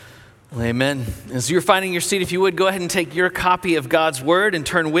Well, amen. As you're finding your seat, if you would, go ahead and take your copy of God's Word and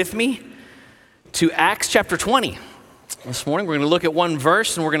turn with me to Acts chapter 20. This morning, we're going to look at one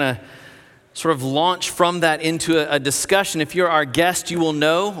verse, and we're going to sort of launch from that into a discussion. If you're our guest, you will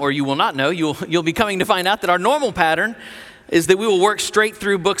know, or you will not know, you'll be coming to find out that our normal pattern is that we will work straight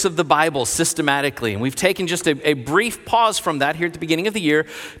through books of the Bible systematically. And we've taken just a brief pause from that here at the beginning of the year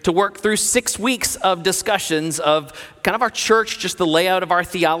to work through 6 weeks of discussions of kind of our church, just the layout of our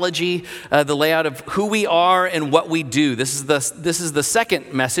theology, the layout of who we are and what we do. This is the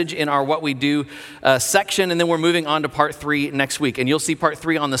second message in our What We Do section, and then we're moving on to part 3 next week. And you'll see part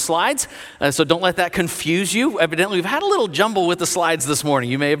 3 on the slides, so don't let that confuse you. Evidently, we've had a little jumble with the slides this morning.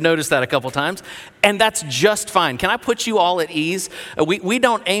 You may have noticed that a couple times, and that's just fine. Can I put you all at ease? We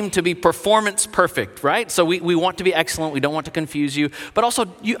don't aim to be performance perfect, right? So we want to be excellent. We don't want to confuse you, but also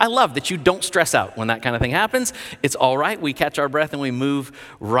I love that you don't stress out when that kind of thing happens. It's all right. We catch our breath and we move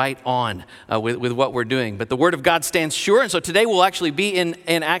right on with what we're doing. But the Word of God stands sure, and so today we'll actually be in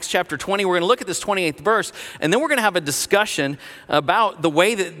Acts chapter 20. We're going to look at this 28th verse, and then we're going to have a discussion about the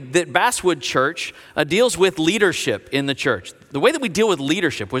way that Basswood Church deals with leadership in the church. The way that we deal with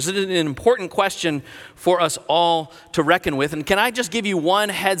leadership was an important question for us all to reckon with. And can I just give you one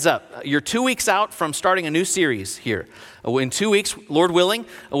heads up? You're 2 weeks out from starting a new series here. In 2 weeks, Lord willing,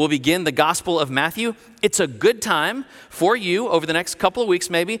 we'll begin the Gospel of Matthew. It's a good time for you over the next couple of weeks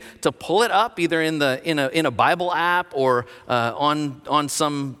maybe to pull it up either in a Bible app or on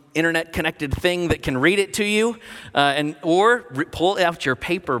some internet connected thing that can read it to you, or pull out your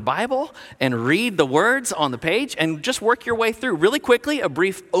paper Bible and read the words on the page and just work your way through really quickly a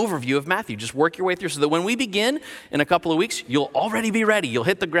brief overview of Matthew. Just work your way through so that when we begin in a couple of weeks, you'll already be ready. You'll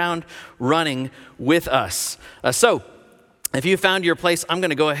hit the ground running with us. So if you found your place, I'm going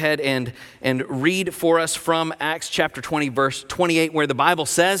to go ahead and read for us from Acts chapter 20, verse 28, where the Bible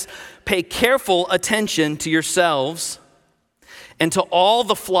says, "Pay careful attention to yourselves and to all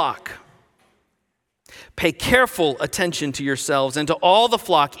the flock. Pay careful attention to yourselves and to all the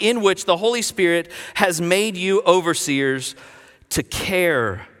flock in which the Holy Spirit has made you overseers to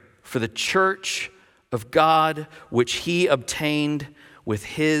care for the church of God, which he obtained with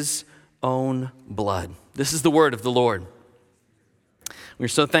his own blood." This is the word of the Lord. We're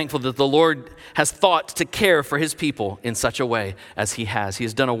so thankful that the Lord has thought to care for his people in such a way as he has. He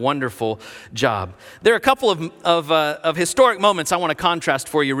has done a wonderful job. There are a couple of historic moments I want to contrast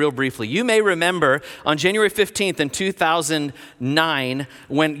for you real briefly. You may remember on January 15th in 2009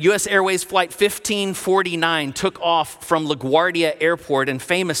 when U.S. Airways Flight 1549 took off from LaGuardia Airport and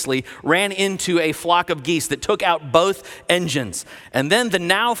famously ran into a flock of geese that took out both engines. And then the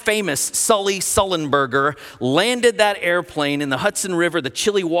now famous Sully Sullenberger landed that airplane in the Hudson River, the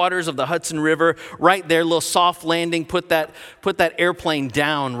chilly waters of the Hudson River, right there, little soft landing, put that airplane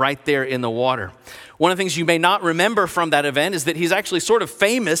down right there in the water. One of the things you may not remember from that event is that he's actually sort of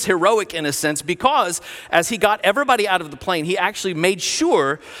famous, heroic in a sense, because as he got everybody out of the plane, he actually made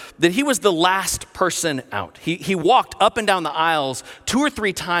sure that he was the last person out. He walked up and down the aisles 2 or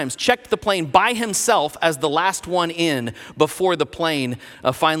 3 times, checked the plane by himself as the last one in before the plane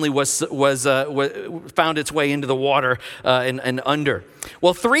finally found its way into the water and under.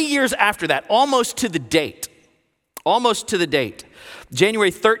 Well, 3 years after that, almost to the date,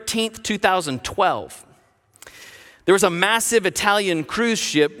 January 13th, 2012, there was a massive Italian cruise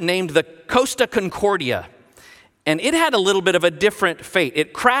ship named the Costa Concordia, and it had a little bit of a different fate.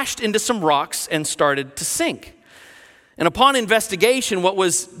 It crashed into some rocks and started to sink. And upon investigation, what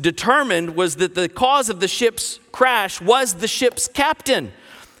was determined was that the cause of the ship's crash was the ship's captain.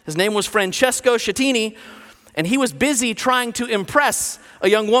 His name was Francesco Schettini, and he was busy trying to impress a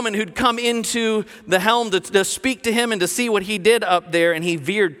young woman who'd come into the helm to speak to him and to see what he did up there, and he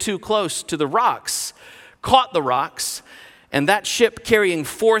veered too close to the rocks, caught the rocks, and that ship carrying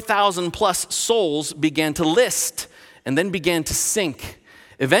 4,000 plus souls began to list and then began to sink,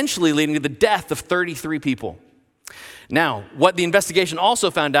 eventually leading to the death of 33 people. Now, what the investigation also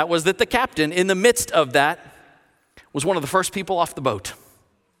found out was that the captain, in the midst of that, was one of the first people off the boat.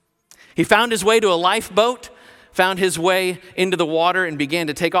 He found his way to a lifeboat, found his way into the water and began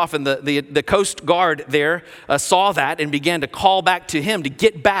to take off. And the Coast Guard there saw that and began to call back to him to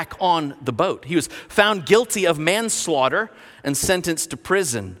get back on the boat. He was found guilty of manslaughter and sentenced to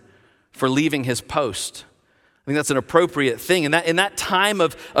prison for leaving his post. I think that's an appropriate thing. And in that time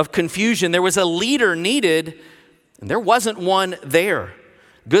of confusion, there was a leader needed, and there wasn't one there.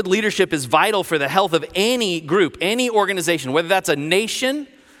 Good leadership is vital for the health of any group, any organization, whether that's a nation,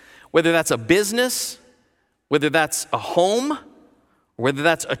 whether that's a business, whether that's a home, whether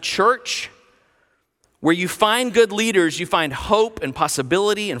that's a church, Where you find good leaders, you find hope and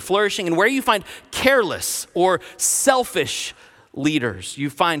possibility and flourishing. And where you find careless or selfish leaders, you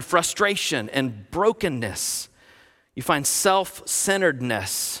find frustration and brokenness. You find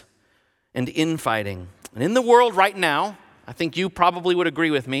self-centeredness and infighting. And in the world right now, I think you probably would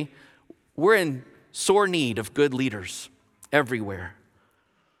agree with me, we're in sore need of good leaders everywhere.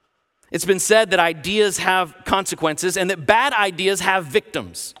 It's been said that ideas have consequences and that bad ideas have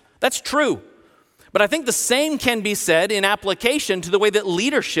victims. That's true. But I think the same can be said in application to the way that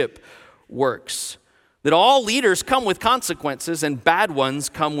leadership works. That all leaders come with consequences and bad ones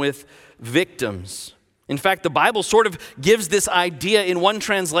come with victims. In fact, the Bible sort of gives this idea in one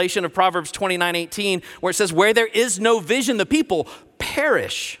translation of Proverbs 29:18, where it says, where there is no vision, the people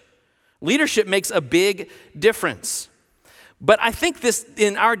perish. Leadership makes a big difference. But I think this,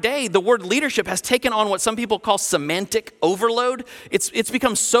 in our day, the word leadership has taken on what some people call semantic overload. It's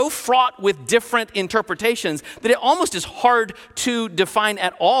become so fraught with different interpretations that it almost is hard to define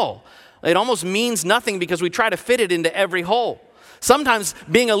at all. It almost means nothing because we try to fit it into every hole. Sometimes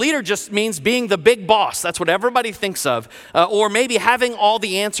being a leader just means being the big boss. That's what everybody thinks of. Or maybe having all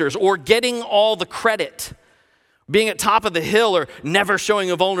the answers or getting all the credit. Being at top of the hill or never showing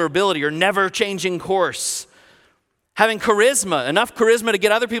a vulnerability or never changing course. Having charisma, enough charisma to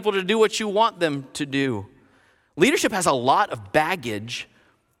get other people to do what you want them to do. Leadership has a lot of baggage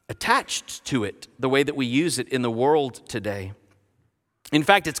attached to it, the way that we use it in the world today. In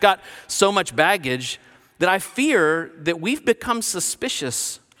fact, it's got so much baggage that I fear that we've become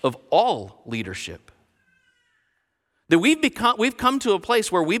suspicious of all leadership. That we've come to a place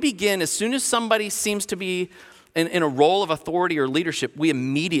where we begin, as soon as somebody seems to be in a role of authority or leadership, we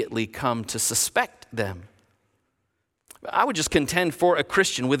immediately come to suspect them. I would just contend for a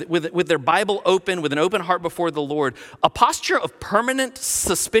Christian with their Bible open, with an open heart before the Lord, a posture of permanent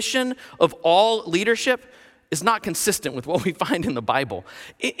suspicion of all leadership is not consistent with what we find in the Bible.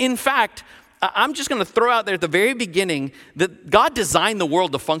 In fact, I'm just going to throw out there at the very beginning that God designed the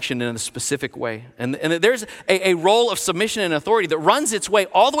world to function in a specific way. And that there's a role of submission and authority that runs its way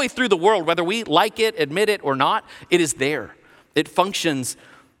all the way through the world, whether we like it, admit it, or not, it is there. It functions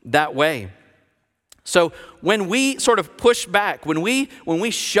that way. So when we sort of push back, when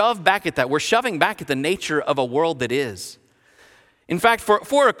we shove back at that, we're shoving back at the nature of a world that is. In fact,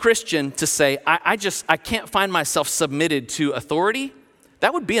 for a Christian to say, I can't find myself submitted to authority,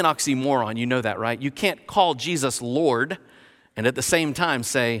 that would be an oxymoron. You know that, right? You can't call Jesus Lord and at the same time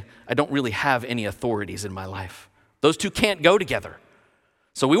say, I don't really have any authorities in my life. Those two can't go together.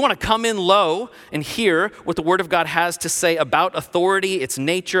 So we want to come in low and hear what the Word of God has to say about authority, its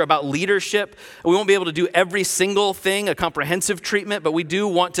nature, about leadership. We won't be able to do every single thing, a comprehensive treatment, but we do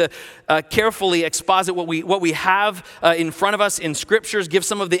want to carefully exposit what we have in front of us in Scriptures, give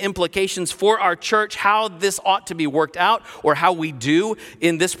some of the implications for our church, how this ought to be worked out, or how we do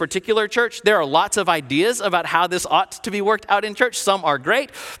in this particular church. There are lots of ideas about how this ought to be worked out in church. Some are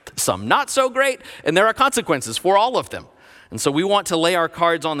great, some not so great, and there are consequences for all of them. And so we want to lay our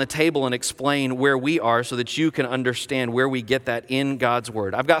cards on the table and explain where we are so that you can understand where we get that in God's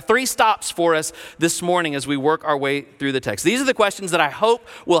Word. I've got 3 stops for us this morning as we work our way through the text. These are the questions that I hope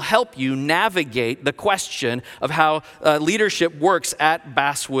will help you navigate the question of how leadership works at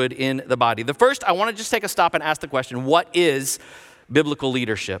Basswood in the body. The first, I want to just take a stop and ask the question, what is biblical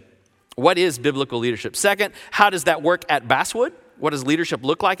leadership? What is biblical leadership? Second, how does that work at Basswood? What does leadership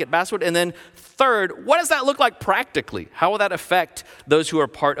look like at Basswood? And then third, what does that look like practically? How will that affect those who are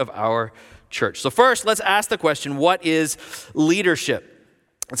part of our church? So first, let's ask the question, what is leadership?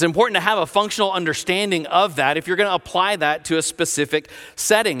 It's important to have a functional understanding of that if you're going to apply that to a specific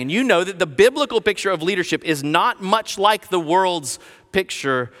setting. And you know that the biblical picture of leadership is not much like the world's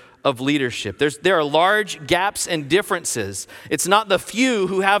picture of leadership. There are large gaps and differences. It's not the few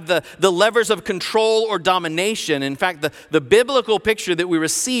who have the levers of control or domination. In fact, the biblical picture that we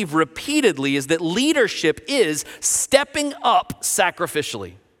receive repeatedly is that leadership is stepping up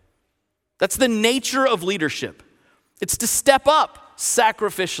sacrificially. That's the nature of leadership. It's to step up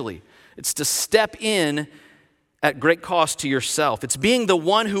sacrificially. It's to step in at great cost to yourself. It's being the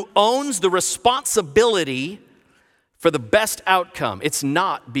one who owns the responsibility for the best outcome. It's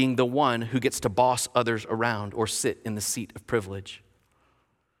not being the one who gets to boss others around or sit in the seat of privilege.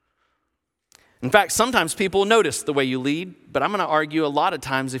 In fact, sometimes people notice the way you lead, but I'm going to argue a lot of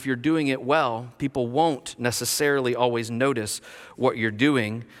times if you're doing it well, people won't necessarily always notice what you're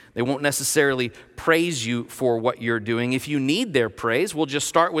doing. They won't necessarily praise you for what you're doing. If you need their praise, we'll just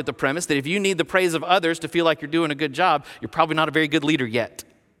start with the premise that if you need the praise of others to feel like you're doing a good job, you're probably not a very good leader yet.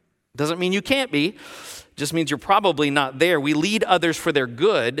 Doesn't mean you can't be. Just means you're probably not there. We lead others for their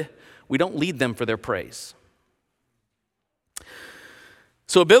good. we don't lead them for their praise.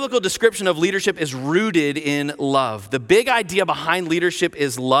 So a biblical description of leadership is rooted in love. The big idea behind leadership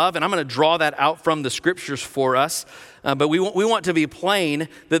is love, and I'm going to draw that out from the scriptures for us. But we want to be plain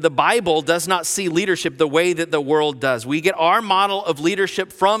that the Bible does not see leadership the way that the world does. We get our model of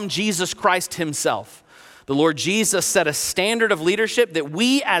leadership from Jesus Christ himself. The Lord Jesus set a standard of leadership that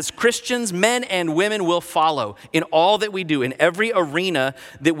we as Christians, men and women, will follow in all that we do, in every arena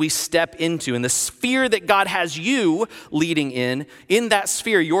that we step into. In the sphere that God has you leading in that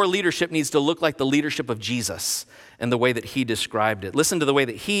sphere, your leadership needs to look like the leadership of Jesus and the way that he described it. Listen to the way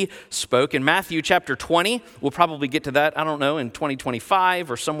that he spoke. In Matthew chapter 20, we'll probably get to that, I don't know, in 2025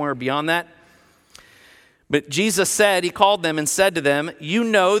 or somewhere beyond that. But Jesus said, he called them and said to them, you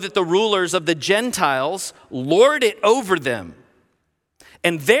know that the rulers of the Gentiles lord it over them,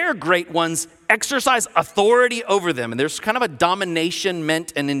 and their great ones exercise authority over them. And there's kind of a domination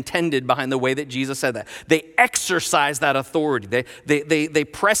meant and intended behind the way that Jesus said that. They exercise that authority. They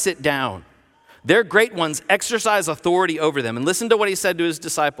press it down. Their great ones exercise authority over them. And listen to what he said to his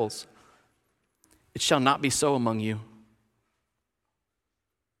disciples. It shall not be so among you.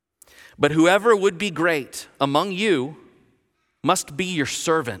 But whoever would be great among you must be your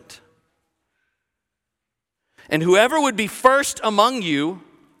servant. And whoever would be first among you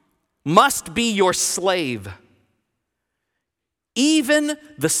must be your slave. Even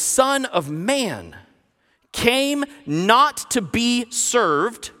the Son of Man came not to be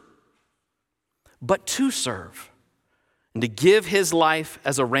served, but to serve, and to give his life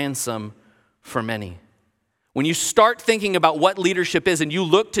as a ransom for many. When you start thinking about what leadership is and you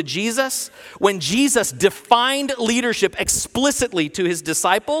look to Jesus, when Jesus defined leadership explicitly to his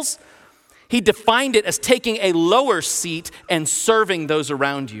disciples, he defined it as taking a lower seat and serving those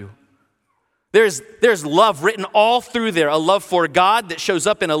around you. There's love written all through there, a love for God that shows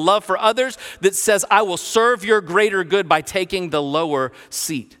up in a love for others that says, I will serve your greater good by taking the lower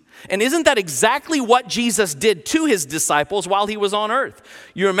seat. And isn't that exactly what Jesus did to his disciples while he was on earth?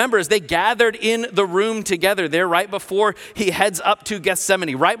 You remember as they gathered in the room together there right before he heads up to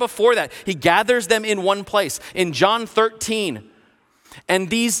Gethsemane. Right before that, he gathers them in one place. In John 13, and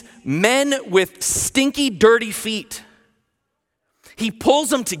these men with stinky, dirty feet, he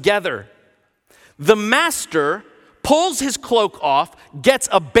pulls them together. The master pulls his cloak off, gets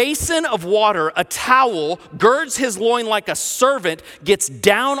a basin of water, a towel, girds his loin like a servant, gets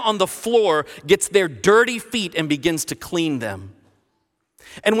down on the floor, gets their dirty feet and begins to clean them.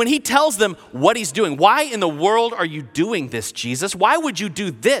 And when he tells them what he's doing, why in the world are you doing this, Jesus? Why would you do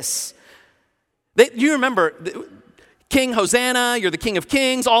this? You remember King Hosanna, you're the King of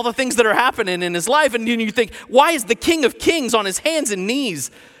Kings, all the things that are happening in his life. And you think, why is the King of Kings on his hands and knees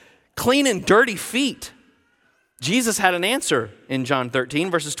cleaning dirty feet? Jesus had an answer in John 13,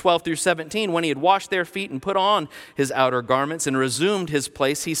 verses 12 through 17. When he had washed their feet and put on his outer garments and resumed his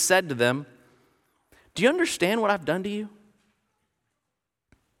place, he said to them, do you understand what I've done to you?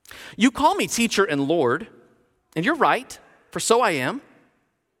 You call me teacher and Lord, and you're right, for so I am.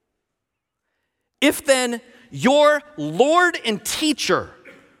 If then your Lord and teacher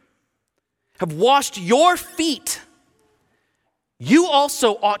have washed your feet, you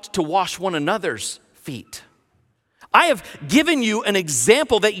also ought to wash one another's feet. I have given you an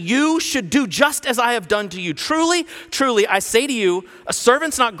example that you should do just as I have done to you. Truly, truly, I say to you, a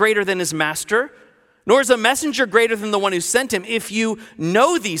servant's not greater than his master, nor is a messenger greater than the one who sent him. If you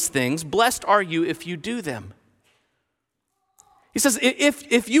know these things, blessed are you if you do them. He says,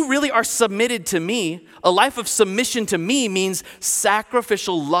 if you really are submitted to me, a life of submission to me means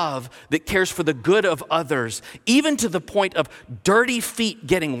sacrificial love that cares for the good of others, even to the point of dirty feet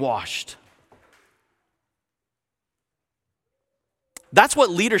getting washed. That's what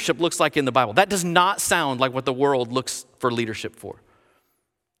leadership looks like in the Bible. That does not sound like what the world looks for leadership for.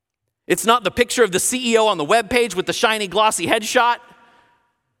 It's not the picture of the CEO on the webpage with the shiny, glossy headshot.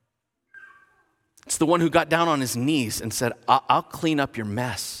 It's the one who got down on his knees and said, I'll clean up your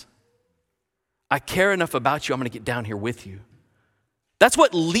mess. I care enough about you, I'm going to get down here with you. That's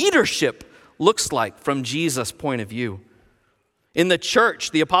what leadership looks like from Jesus' point of view. In the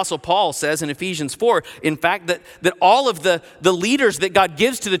church, the Apostle Paul says in Ephesians 4, in fact, that all of the leaders that God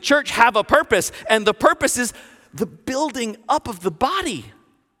gives to the church have a purpose, and the purpose is the building up of the body.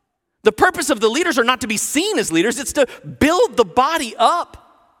 The purpose of the leaders are not to be seen as leaders, it's to build the body up.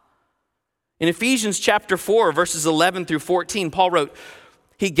 In Ephesians chapter 4, verses 11 through 14, Paul wrote,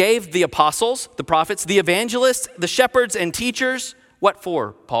 he gave the apostles, the prophets, the evangelists, the shepherds and teachers, what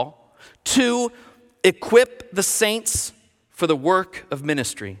for, Paul? To equip the saints for the work of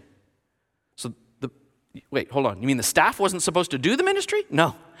ministry. So wait, hold on. You mean the staff wasn't supposed to do the ministry?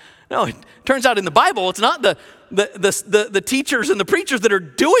 No. No, it turns out in the Bible, it's not the teachers and the preachers that are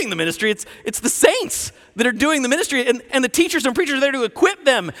doing the ministry. It's the saints that are doing the ministry. And the teachers and preachers are there to equip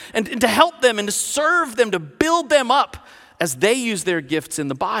them and to help them and to serve them, to build them up as they use their gifts in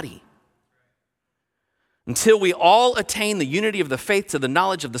the body. Until we all attain the unity of the faith to the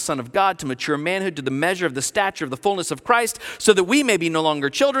knowledge of the Son of God, to mature manhood, to the measure of the stature of the fullness of Christ, so that we may be no longer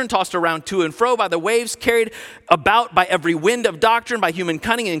children, tossed around to and fro by the waves, carried about by every wind of doctrine, by human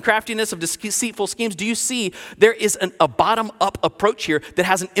cunning and craftiness of deceitful schemes. Do you see there is a bottom-up approach here that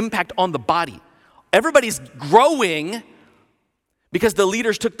has an impact on the body? Everybody's growing because the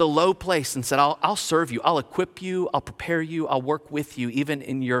leaders took the low place and said, I'll serve you, I'll equip you, I'll prepare you, I'll work with you, even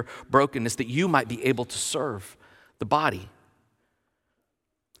in your brokenness, that you might be able to serve the body.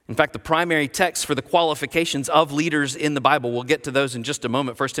 In fact, the primary text for the qualifications of leaders in the Bible, we'll get to those in just a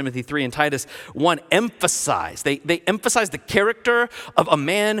moment, 1 Timothy 3 and Titus 1, emphasize. They emphasize the character of a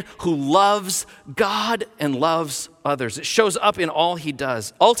man who loves God and loves others. It shows up in all he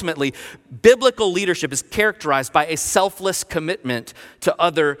does. Ultimately, biblical leadership is characterized by a selfless commitment to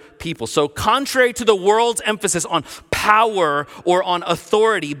other people. So contrary to the world's emphasis on power or on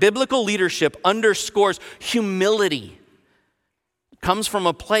authority, biblical leadership underscores humility. Comes from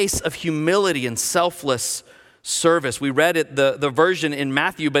a place of humility and selfless service. We read it, the version in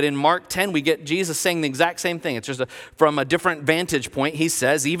Matthew, but in Mark 10, we get Jesus saying the exact same thing. It's just from a different vantage point. He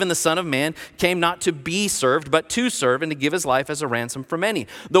says, even the Son of Man came not to be served, but to serve and to give his life as a ransom for many.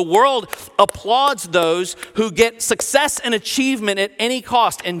 The world applauds those who get success and achievement at any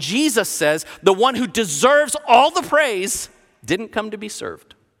cost. And Jesus says, the one who deserves all the praise didn't come to be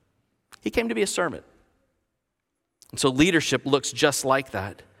served. He came to be a servant. And so leadership looks just like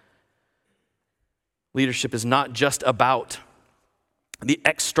that. Leadership is not just about the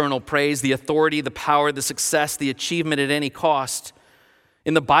external praise, the authority, the power, the success, the achievement at any cost.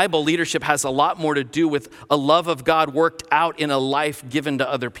 In the Bible, leadership has a lot more to do with a love of God worked out in a life given to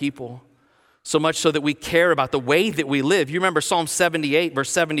other people. So much so that we care about the way that we live. You remember Psalm 78, verse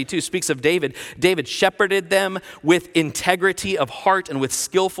 72 speaks of David. David shepherded them with integrity of heart, and with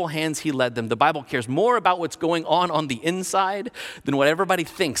skillful hands he led them. The Bible cares more about what's going on the inside than what everybody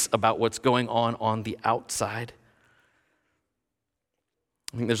thinks about what's going on the outside.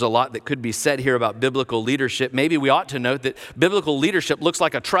 I think there's a lot that could be said here about biblical leadership. Maybe we ought to note that biblical leadership looks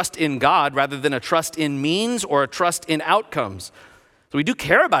like a trust in God rather than a trust in means or a trust in outcomes. So we do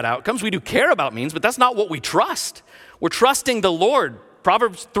care about outcomes, we do care about means, but that's not what we trust. We're trusting the Lord.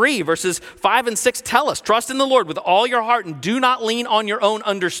 Proverbs 3 verses 5 and 6 tell us, trust in the Lord with all your heart and do not lean on your own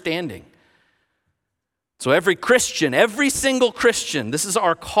understanding. So every Christian, every single Christian, this is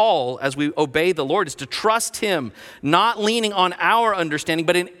our call as we obey the Lord, is to trust him, not leaning on our understanding,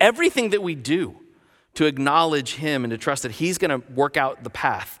 but in everything that we do, to acknowledge him and to trust that he's going to work out the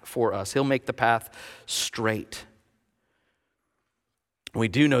path for us. He'll make the path straight. We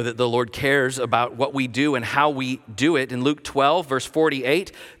do know that the Lord cares about what we do and how we do it. In Luke 12, verse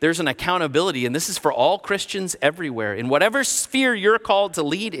 48, there's an accountability, and this is for all Christians everywhere. In whatever sphere you're called to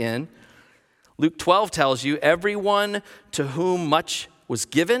lead in, Luke 12 tells you, everyone to whom much was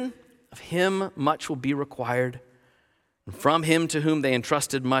given, of him much will be required. And from him to whom they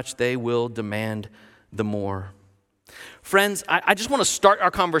entrusted much, they will demand the more. Friends, I just want to start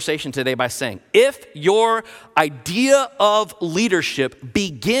our conversation today by saying, if your idea of leadership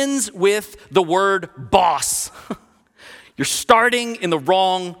begins with the word boss, you're starting in the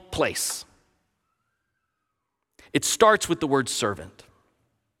wrong place. It starts with the word servant.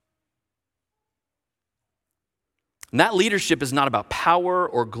 And that leadership is not about power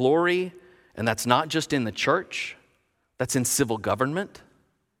or glory, and that's not just in the church. That's in civil government.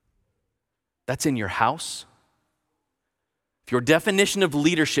 That's in your house. If your definition of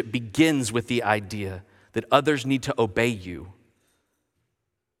leadership begins with the idea that others need to obey you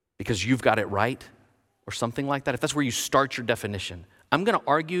because you've got it right or something like that, if that's where you start your definition, I'm going to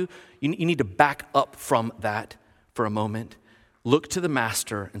argue you need to back up from that for a moment. Look to the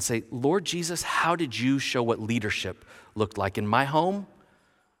Master and say, Lord Jesus, how did you show what leadership looked like in my home,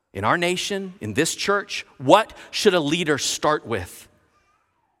 in our nation, in this church? What should a leader start with?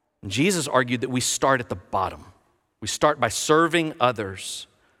 And Jesus argued that we start at the bottom. We start by serving others.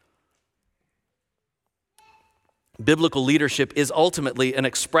 Biblical leadership is ultimately an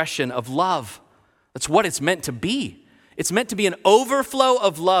expression of love. That's what it's meant to be. It's meant to be an overflow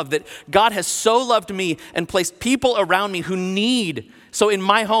of love, that God has so loved me and placed people around me who need. So in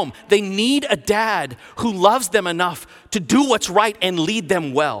my home, they need a dad who loves them enough to do what's right and lead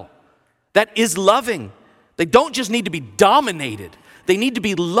them well. That is loving. They don't just need to be dominated. They need to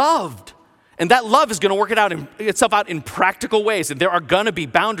be loved. And that love is going to work itself out in practical ways. And there are going to be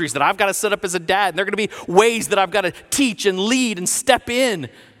boundaries that I've got to set up as a dad. And there are going to be ways that I've got to teach and lead and step in.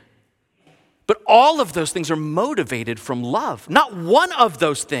 But all of those things are motivated from love. Not one of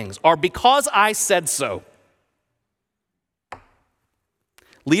those things are because I said so.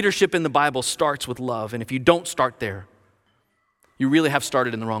 Leadership in the Bible starts with love. And if you don't start there, you really have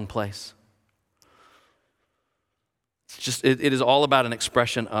started in the wrong place. It is all about an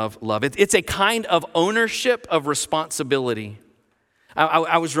expression of love. It's a kind of ownership of responsibility.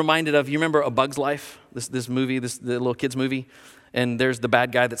 I was reminded of, you remember A Bug's Life? This movie, the little kids movie? And there's the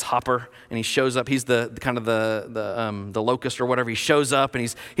bad guy that's Hopper, and he shows up. He's the locust or whatever. He shows up,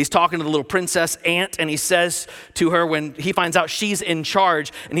 and he's talking to the little princess Ant, and he says to her when he finds out she's in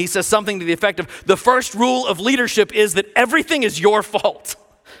charge, and he says something to the effect of, the first rule of leadership is that everything is your fault.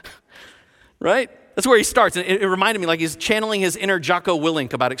 Right? That's where he starts. And it reminded me like he's channeling his inner Jocko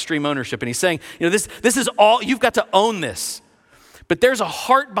Willink about extreme ownership. And he's saying, this is all, you've got to own this. But there's a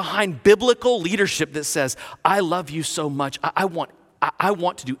heart behind biblical leadership that says, I love you so much. I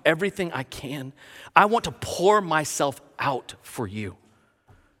want to do everything I can. I want to pour myself out for you.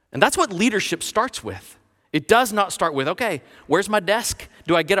 And that's what leadership starts with. It does not start with, okay, where's my desk?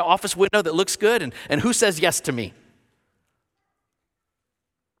 Do I get an office window that looks good? And who says yes to me?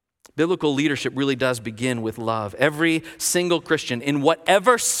 Biblical leadership really does begin with love. Every single Christian, in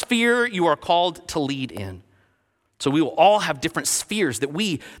whatever sphere you are called to lead in. So we will all have different spheres that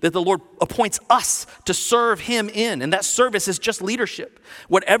the Lord appoints us to serve him in. And that service is just leadership.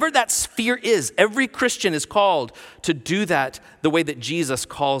 Whatever that sphere is, every Christian is called to do that the way that Jesus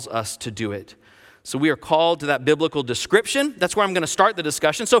calls us to do it. So we are called to that biblical description. That's where I'm going to start the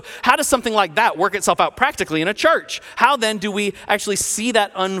discussion. So how does something like that work itself out practically in a church? How then do we actually see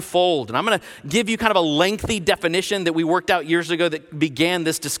that unfold? And I'm going to give you kind of a lengthy definition that we worked out years ago that began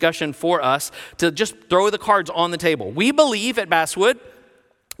this discussion for us to just throw the cards on the table. We believe at Basswood,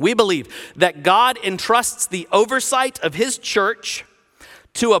 that God entrusts the oversight of his church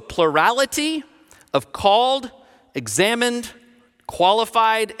to a plurality of called, examined,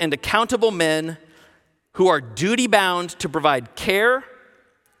 qualified, and accountable men who are duty-bound to provide care,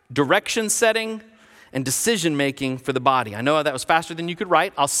 direction setting, and decision-making for the body. I know that was faster than you could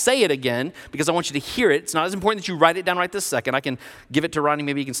write. I'll say it again because I want you to hear it. It's not as important that you write it down right this second. I can give it to Ronnie.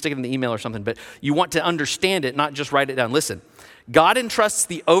 Maybe you can stick it in the email or something. But you want to understand it, not just write it down. Listen, God entrusts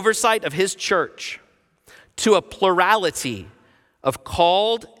the oversight of his church to a plurality of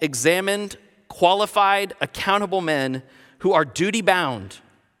called, examined, qualified, accountable men who are duty-bound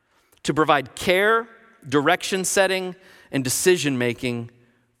to provide care, direction setting, and decision-making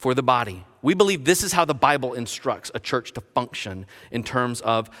for the body. We believe this is how the Bible instructs a church to function in terms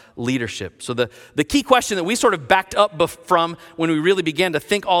of leadership. So the key question that we sort of backed up from when we really began to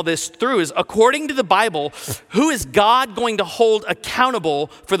think all this through is, according to the Bible, who is God going to hold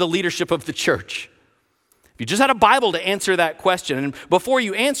accountable for the leadership of the church? You just had a Bible to answer that question. And before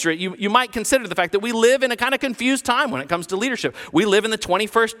you answer it, you might consider the fact that we live in a kind of confused time when it comes to leadership. We live in the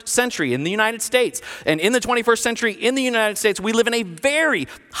 21st century in the United States. And in the 21st century in the United States, we live in a very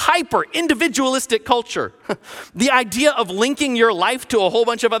hyper-individualistic culture. The idea of linking your life to a whole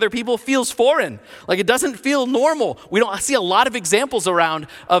bunch of other people feels foreign. Like it doesn't feel normal. We don't see a lot of examples around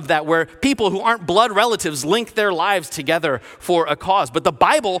of that where people who aren't blood relatives link their lives together for a cause. But the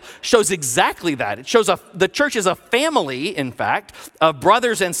Bible shows exactly that. It shows the church is a family, in fact, of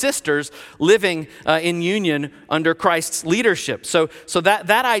brothers and sisters living in union under Christ's leadership. So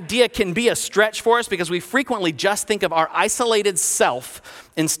that idea can be a stretch for us because we frequently just think of our isolated self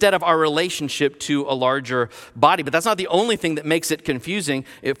instead of our relationship to a larger body. But that's not the only thing that makes it confusing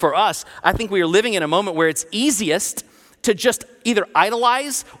for us. I think we are living in a moment where it's easiest to just either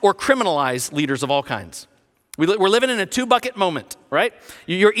idolize or criminalize leaders of all kinds. We're living in a two-bucket moment, right?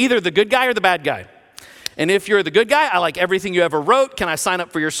 You're either the good guy or the bad guy. And if you're the good guy, I like everything you ever wrote. Can I sign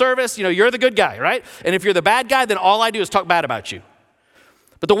up for your service? You're the good guy, right? And if you're the bad guy, then all I do is talk bad about you.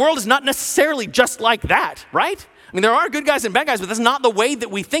 But the world is not necessarily just like that, right? I mean, there are good guys and bad guys, but that's not the way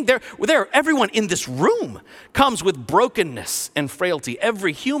that we think. Everyone in this room comes with brokenness and frailty.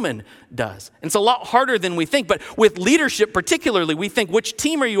 Every human does. And it's a lot harder than we think. But with leadership particularly, we think, which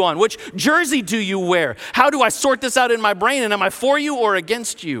team are you on? Which jersey do you wear? How do I sort this out in my brain? And am I for you or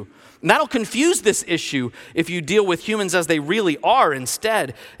against you? And that'll confuse this issue if you deal with humans as they really are.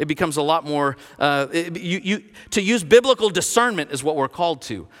 Instead, it becomes a lot more, to use biblical discernment is what we're called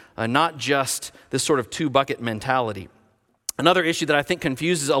to, not just this sort of two-bucket mentality. Another issue that I think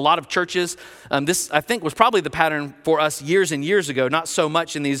confuses a lot of churches, this I think was probably the pattern for us years and years ago, not so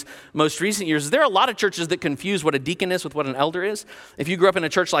much in these most recent years. There are a lot of churches that confuse what a deacon is with what an elder is. If you grew up in a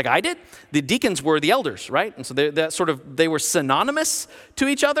church like I did, the deacons were the elders, right? And so they were synonymous to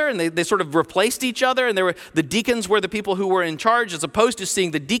each other, and they sort of replaced each other, and the deacons were the people who were in charge, as opposed to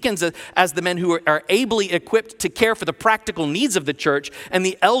seeing the deacons as the men who are ably equipped to care for the practical needs of the church, and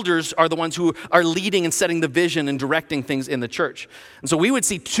the elders are the ones who are leading and setting the vision and directing things in the church. And so we would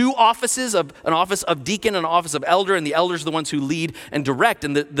see two offices, an office of deacon and an office of elder, and the elders are the ones who lead and direct,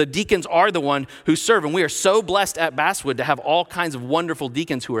 and the deacons are the one who serve. And we are so blessed at Basswood to have all kinds of wonderful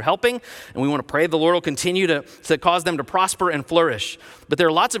deacons who are helping, and we want to pray the Lord will continue to cause them to prosper and flourish. But there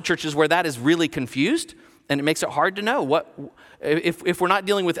are lots of churches where that is really confused, and it makes it hard to know what if we're not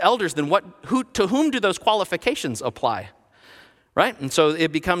dealing with elders, then to whom do those qualifications apply? Right? And so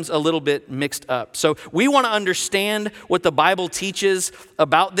it becomes a little bit mixed up. So we want to understand what the Bible teaches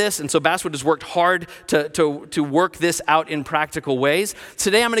about this. And so Basswood has worked hard to work this out in practical ways.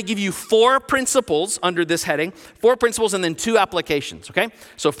 Today I'm going to give you 4 principles under this heading, 4 principles and then 2 applications, okay?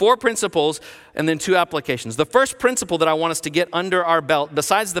 So 4 principles and then 2 applications. The first principle that I want us to get under our belt,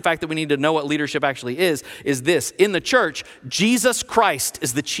 besides the fact that we need to know what leadership actually is this. In the church, Jesus Christ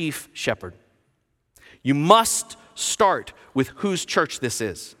is the chief shepherd. You must start with whose church this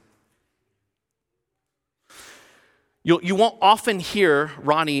is. You won't often hear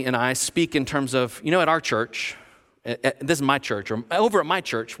Ronnie and I speak in terms of, at our church, this is my church, or over at my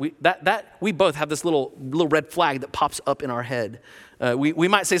church, we both have this little red flag that pops up in our head. We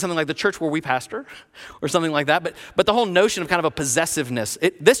might say something like the church where we pastor, or something like that, but the whole notion of kind of a possessiveness,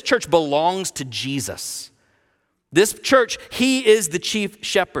 this church belongs to Jesus. This church, he is the chief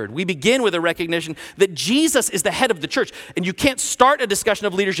shepherd. We begin with a recognition that Jesus is the head of the church, and you can't start a discussion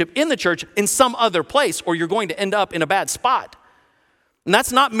of leadership in the church in some other place, or you're going to end up in a bad spot. And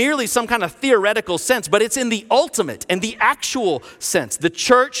that's not merely some kind of theoretical sense, but it's in the ultimate and the actual sense. The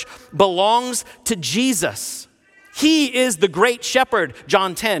church belongs to Jesus. He is the great shepherd,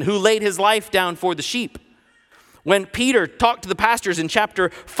 John 10, who laid his life down for the sheep. When Peter talked to the pastors in chapter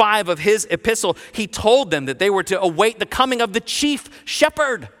 5 of his epistle, he told them that they were to await the coming of the chief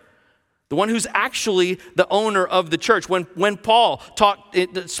shepherd, the one who's actually the owner of the church. When Paul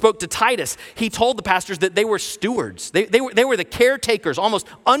spoke to Titus, he told the pastors that they were stewards. They were the caretakers, almost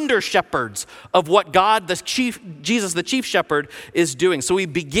under shepherds of what God, Jesus, the chief shepherd, is doing. So we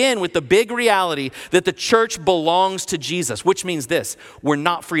begin with the big reality that the church belongs to Jesus, which means this: we're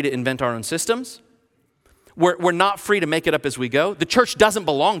not free to invent our own systems. We're not free to make it up as we go. The church doesn't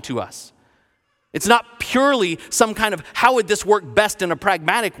belong to us. It's not purely some kind of how would this work best in a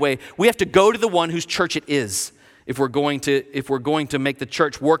pragmatic way. We have to go to the one whose church it is if we're going to make the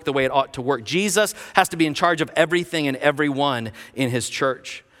church work the way it ought to work. Jesus has to be in charge of everything and everyone in his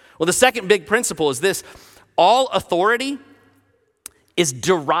church. Well, the second big principle is this: all authority is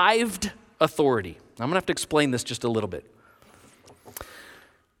derived authority. I'm going to have to explain this just a little bit.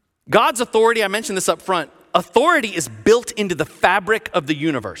 God's authority, I mentioned this up front, authority is built into the fabric of the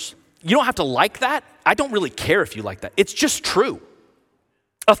universe. You don't have to like that. I don't really care if you like that. It's just true.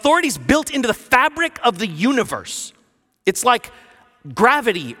 Authority is built into the fabric of the universe. It's like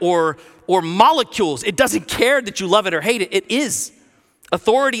gravity or molecules. It doesn't care that you love it or hate it. It is.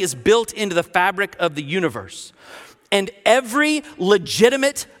 Authority is built into the fabric of the universe. And every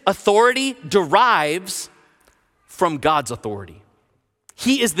legitimate authority derives from God's authority.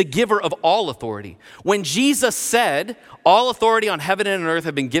 He is the giver of all authority. When Jesus said, all authority on heaven and on earth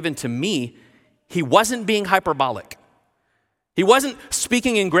have been given to me, he wasn't being hyperbolic. He wasn't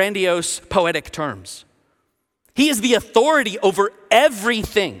speaking in grandiose, poetic terms. He is the authority over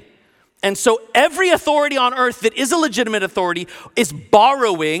everything. And so every authority on earth that is a legitimate authority is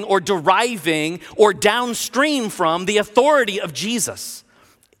borrowing or deriving or downstream from the authority of Jesus.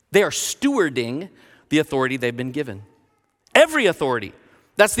 They are stewarding the authority they've been given. Every authority.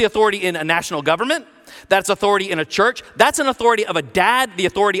 That's the authority in a national government. That's authority in a church. That's an authority of a dad, the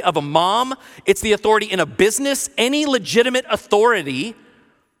authority of a mom. It's the authority in a business. Any legitimate authority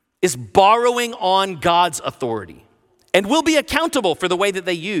is borrowing on God's authority and will be accountable for the way that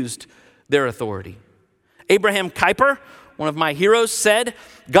they used their authority. Abraham Kuyper, one of my heroes, said,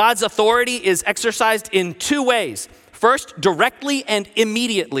 God's authority is exercised in 2 ways. First, directly and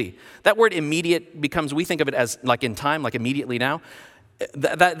immediately. That word immediate becomes, we think of it as like in time, like immediately now.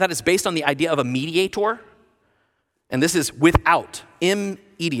 That is based on the idea of a mediator. And this is without,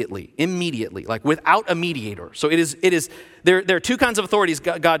 M-E-D-I-A-T-O-R. immediately, like without a mediator. So there are two kinds of authorities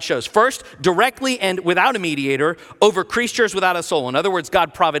God shows. First, directly and without a mediator over creatures without a soul. In other words,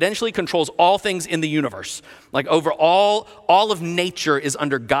 God providentially controls all things in the universe. Like over all of nature is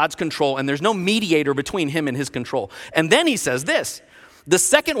under God's control, and there's no mediator between him and his control. And then he says this: the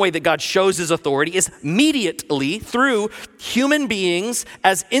second way that God shows his authority is mediately through human beings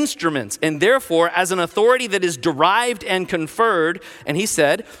as instruments, and therefore as an authority that is derived and conferred, and he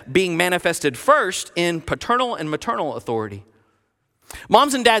said, being manifested first in paternal and maternal authority.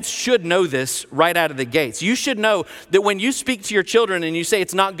 Moms and dads should know this right out of the gates. You should know that when you speak to your children and you say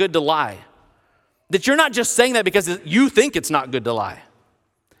it's not good to lie, that you're not just saying that because you think it's not good to lie.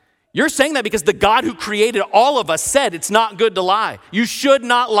 You're saying that because the God who created all of us said it's not good to lie. You should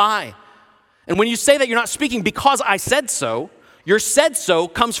not lie. And when you say that, you're not speaking because I said so. Your said so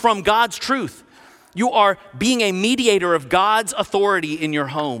comes from God's truth. You are being a mediator of God's authority in your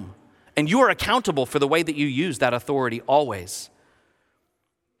home. And you are accountable for the way that you use that authority always.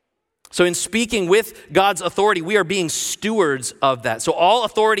 So in speaking with God's authority, we are being stewards of that. So all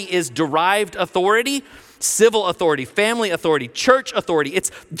authority is derived authority, civil authority, family authority, church authority.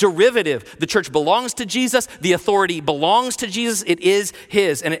 It's derivative. The church belongs to Jesus. The authority belongs to Jesus. It is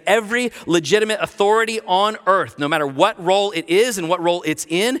his. And every legitimate authority on earth, no matter what role it is and what role it's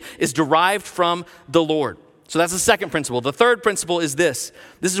in, is derived from the Lord. So that's the second principle. The third principle is this.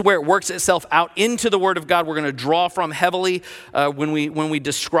 This is where it works itself out into the Word of God. We're going to draw from heavily when we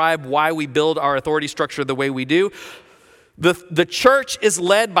describe why we build our authority structure the way we do. The church is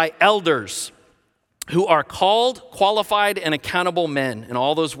led by elders who are called, qualified, and accountable men. And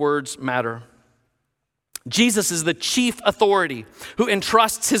all those words matter. Jesus is the chief authority who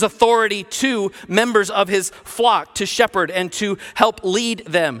entrusts his authority to members of his flock to shepherd and to help lead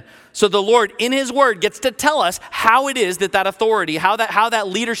them. So the Lord, in his word, gets to tell us how it is that authority, how that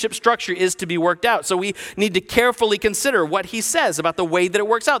leadership structure is to be worked out. So we need to carefully consider what he says about the way that it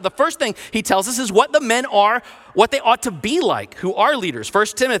works out. The first thing he tells us is what the men are, what they ought to be like, who are leaders. 1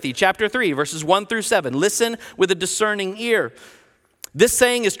 Timothy chapter 3, verses 1 through 7. Listen with a discerning ear. This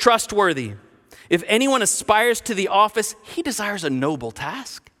saying is trustworthy. If anyone aspires to the office, he desires a noble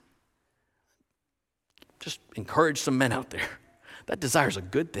task. Just encourage some men out there. That desires a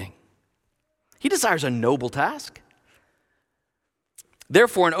good thing. He desires a noble task.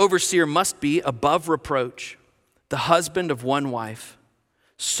 Therefore, an overseer must be above reproach, the husband of one wife,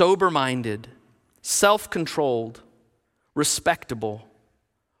 sober-minded, self-controlled, respectable,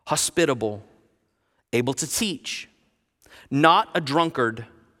 hospitable, able to teach, not a drunkard,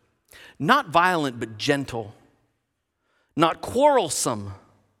 not violent but gentle, not quarrelsome,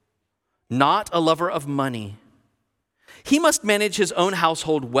 not a lover of money. He must manage his own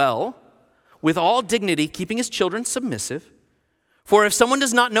household well, with all dignity, keeping his children submissive. For if someone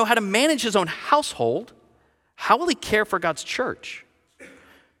does not know how to manage his own household, how will he care for God's church?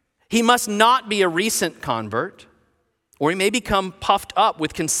 He must not be a recent convert, or he may become puffed up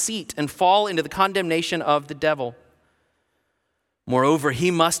with conceit and fall into the condemnation of the devil. Moreover,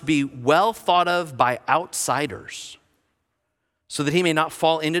 he must be well thought of by outsiders, so that he may not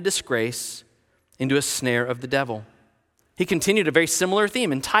fall into disgrace, into a snare of the devil. He continued a very similar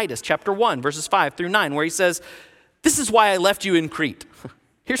theme in Titus chapter 1, verses 5 through 9, where he says, this is why I left you in Crete.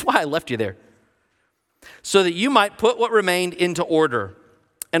 Here's why I left you there. So that you might put what remained into order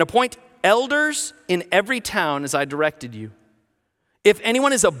and appoint elders in every town as I directed you. If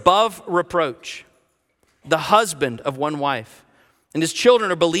anyone is above reproach, the husband of one wife, and his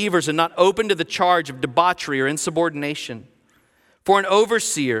children are believers and not open to the charge of debauchery or insubordination. For an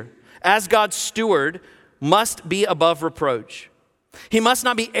overseer, as God's steward, must be above reproach. He must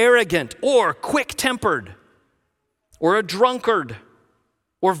not be arrogant or quick-tempered or a drunkard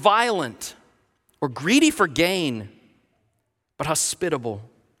or violent or greedy for gain, but hospitable,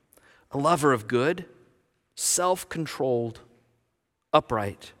 a lover of good, self-controlled,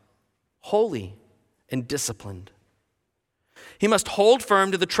 upright, holy, and disciplined. He must hold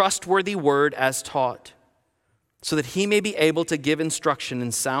firm to the trustworthy word as taught, so that he may be able to give instruction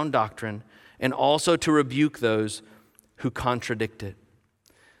in sound doctrine and also to rebuke those who contradict it.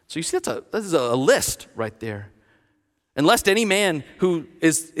 So you see, this is a list right there. And lest any man who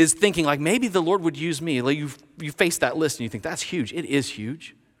is thinking like, maybe the Lord would use me, like you face that list and you think, that's huge. It is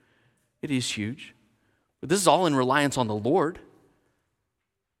huge. It is huge. But this is all in reliance on the Lord.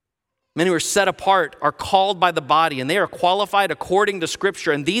 Men who are set apart are called by the body, and they are qualified according to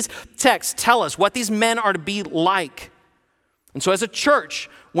Scripture. And these texts tell us what these men are to be like. And so as a church,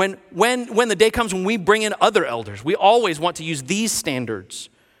 when the day comes when we bring in other elders, we always want to use these standards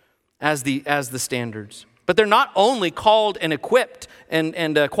as the standards. But they're not only called and equipped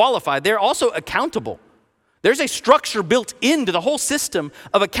and qualified, they're also accountable. There's a structure built into the whole system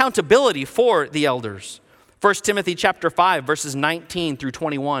of accountability for the elders. 1 Timothy chapter 5, verses 19 through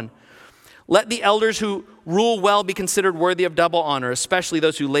 21. Let the elders who rule well be considered worthy of double honor, especially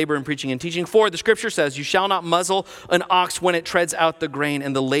those who labor in preaching and teaching. For the scripture says, you shall not muzzle an ox when it treads out the grain,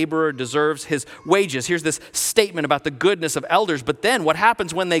 and the laborer deserves his wages. Here's this statement about the goodness of elders. But then what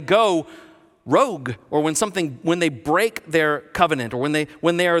happens when they go rogue, or when they break their covenant, or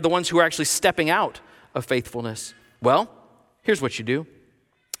when they are the ones who are actually stepping out of faithfulness? Well, here's what you do.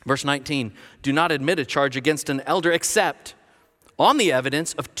 Verse 19, do not admit a charge against an elder except on the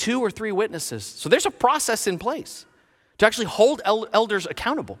evidence of 2 or 3 witnesses. So there's a process in place to actually hold elders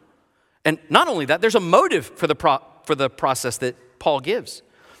accountable. And not only that, there's a motive for the process that Paul gives.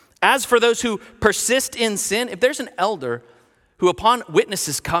 As for those who persist in sin, if there's an elder who upon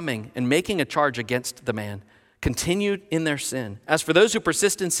witnesses coming and making a charge against the man, continued in their sin. As for those who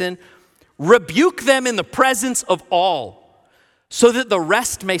persist in sin, rebuke them in the presence of all, so that the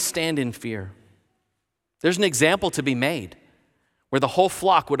rest may stand in fear. There's an example to be made where the whole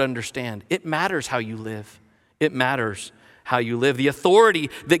flock would understand. It matters how you live. It matters how you live. The authority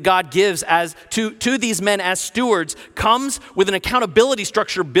that God gives to these men as stewards comes with an accountability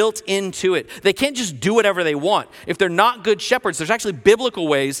structure built into it. They can't just do whatever they want. If they're not good shepherds, there's actually biblical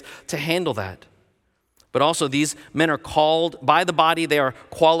ways to handle that. But also these men are called by the body. They are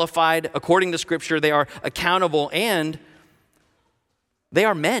qualified according to Scripture. They are accountable, and they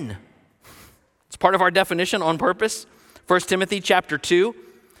are men. It's part of our definition on purpose. 1 Timothy chapter 2,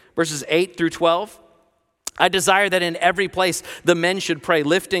 verses 8 through 12. I desire that in every place the men should pray,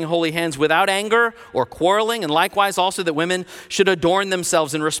 lifting holy hands without anger or quarreling, and likewise also that women should adorn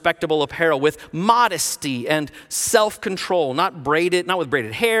themselves in respectable apparel with modesty and self-control, not with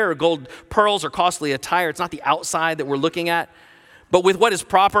braided hair or gold pearls or costly attire. It's not the outside that we're looking at, but with what is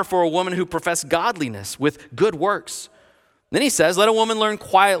proper for a woman who professes godliness with good works. Then he says, let a woman learn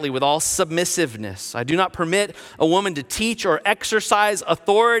quietly with all submissiveness. I do not permit a woman to teach or exercise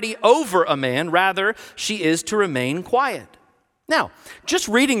authority over a man. Rather, she is to remain quiet. Now, just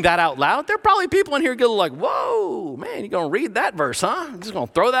reading that out loud, there are probably people in here going like, whoa, man, you're going to read that verse, huh? You're just going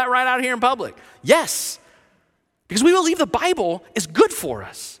to throw that right out here in public. Yes, because we believe the Bible is good for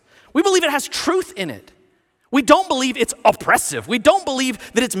us. We believe it has truth in it. We don't believe it's oppressive. We don't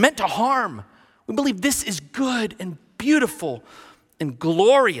believe that it's meant to harm. We believe this is good and beautiful and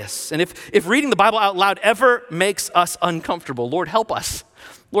glorious. And if reading the Bible out loud ever makes us uncomfortable, Lord, help us.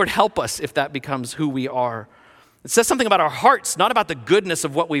 Lord, help us if that becomes who we are. It says something about our hearts, not about the goodness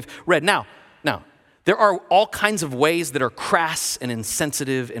of what we've read. Now, there are all kinds of ways that are crass and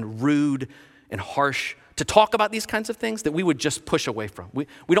insensitive and rude and harsh to talk about these kinds of things that we would just push away from. We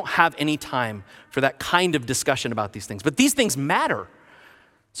don't have any time for that kind of discussion about these things. But these things matter.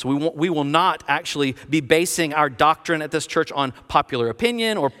 So we will not actually be basing our doctrine at this church on popular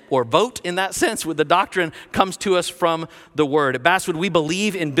opinion or vote in that sense. The doctrine comes to us from the Word. At Basswood, we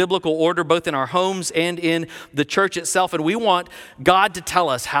believe in biblical order both in our homes and in the church itself, and we want God to tell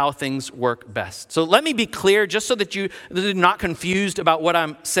us how things work best. So let me be clear, just so that you're not confused about what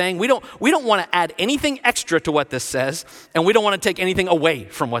I'm saying. We don't want to add anything extra to what this says, and we don't want to take anything away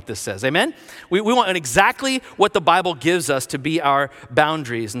from what this says. Amen? We want exactly what the Bible gives us to be our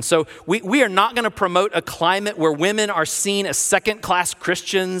boundaries. And so we are not going to promote a climate where women are seen as second-class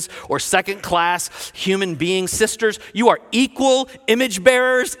Christians or second-class human beings. Sisters, you are equal image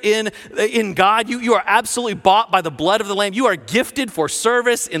bearers in God. You are absolutely bought by the blood of the Lamb. You are gifted for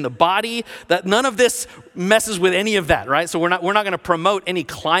service in the body. That none of this messes with any of that, right? So we're not going to promote any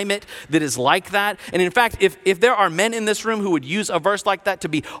climate that is like that. And in fact, if there are men in this room who would use a verse like that to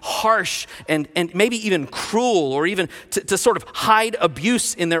be harsh and maybe even cruel or even to sort of hide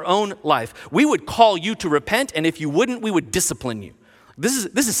abuse in their own life, we would call you to repent, and if you wouldn't, we would discipline you. This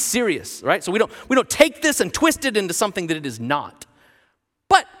is serious, right? So we don't take this and twist it into something that it is not.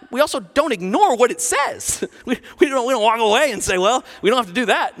 But we also don't ignore what it says. We don't walk away and say, well, we don't have to do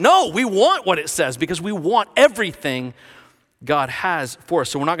that. No, we want what it says because we want everything God has for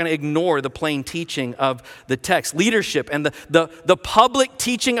us. So we're not going to ignore the plain teaching of the text. Leadership and the public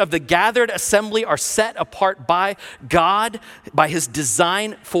teaching of the gathered assembly are set apart by God, by his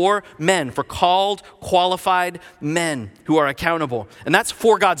design for men, for called, qualified men who are accountable. And that's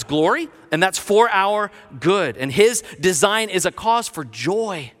for God's glory, and that's for our good. And his design is a cause for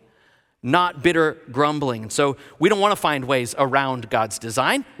joy, not bitter grumbling. So we don't want to find ways around God's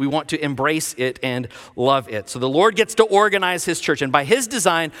design. We want to embrace it and love it. So the Lord gets to organize his church. And by his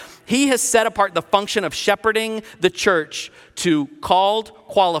design, he has set apart the function of shepherding the church to called,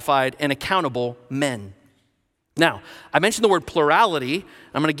 qualified, and accountable men. Now, I mentioned the word plurality.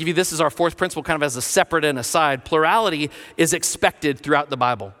 I'm going to give you this as our fourth principle, kind of as a separate and aside. Plurality is expected throughout the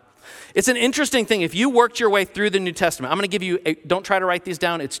Bible. It's an interesting thing. If you worked your way through the New Testament, I'm going to give you, don't try to write these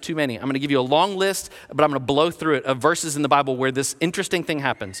down, it's too many. I'm going to give you a long list, but I'm going to blow through it of verses in the Bible where this interesting thing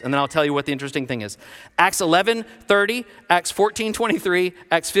happens. And then I'll tell you what the interesting thing is. Acts 11:30, Acts 14:23,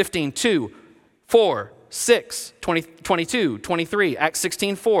 Acts 15:2, 4, 6, 20, 22, 23, Acts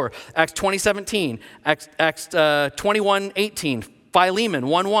 16:4, Acts 20:17, Acts 21:18, Philemon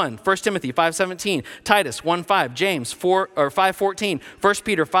 1:1, 1 Timothy 5:17, Titus 1:5, James 5:14, 1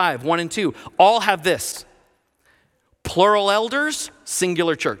 Peter 5:1 and 2, all have this: plural elders,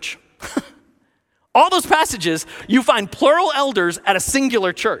 singular church. All those passages, you find plural elders at a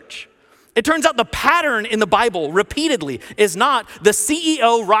singular church. It turns out the pattern in the Bible repeatedly is not the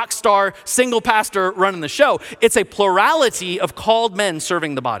CEO, rock star, single pastor running the show. It's a plurality of called men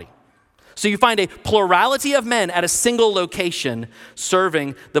serving the body. So you find a plurality of men at a single location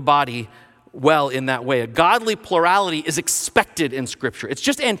serving the body well in that way. A godly plurality is expected in Scripture. It's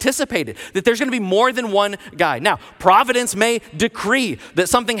just anticipated that there's going to be more than one guy. Now, providence may decree that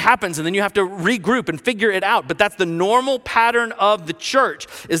something happens and then you have to regroup and figure it out. But that's the normal pattern of the church,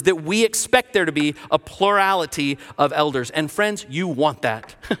 is that we expect there to be a plurality of elders. And friends, you want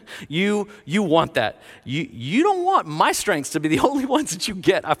that. You want that. You don't want my strengths to be the only ones that you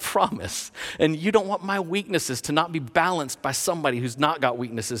get, I promise. And you don't want my weaknesses to not be balanced by somebody who's not got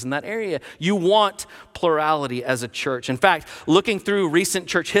weaknesses in that area. You want plurality as a church. In fact, looking through recent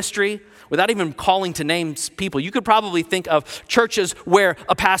church history, without even calling to names people, you could probably think of churches where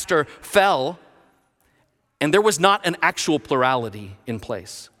a pastor fell and there was not an actual plurality in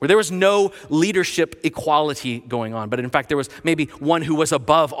place, where there was no leadership equality going on. But in fact, there was maybe one who was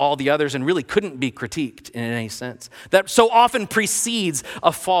above all the others and really couldn't be critiqued in any sense. That so often precedes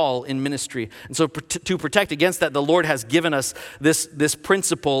a fall in ministry. And so to protect against that, the Lord has given us this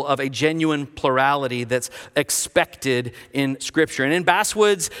principle of a genuine plurality that's expected in Scripture. And in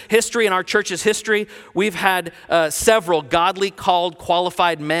Basswood's history, in our church's history, we've had several godly, called,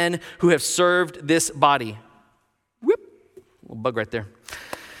 qualified men who have served this body. Little bug right there.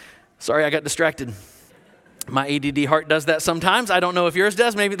 Sorry, I got distracted. My ADD heart does that sometimes. I don't know if yours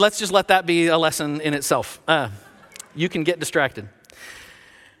does. Maybe let's just let that be a lesson in itself. You can get distracted.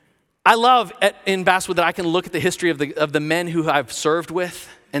 I love in Basswood that I can look at the history of the men who I've served with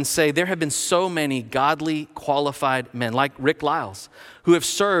and say there have been so many godly, qualified men like Rick Lyles who have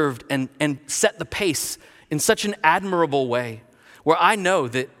served and set the pace in such an admirable way, where I know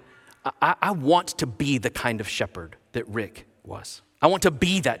that I want to be the kind of shepherd that Rick was. I want to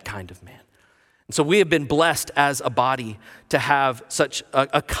be that kind of man. And so we have been blessed as a body to have such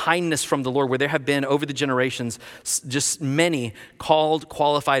a kindness from the Lord, where there have been over the generations just many called,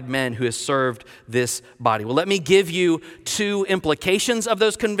 qualified men who have served this body. Well, let me give you two implications of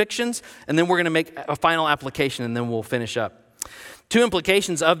those convictions, and then we're going to make a final application, and then we'll finish up. Two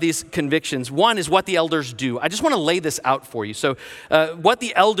implications of these convictions. One is what the elders do. I just want to lay this out for you. So what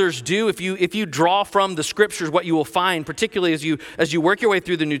the elders do, if you draw from the Scriptures, what you will find, particularly as you work your way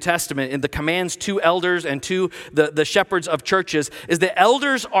through the New Testament in the commands to elders and to the shepherds of churches, is that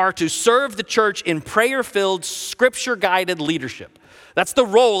elders are to serve the church in prayer-filled, Scripture-guided leadership. That's the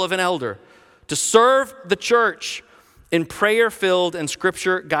role of an elder, to serve the church in prayer-filled and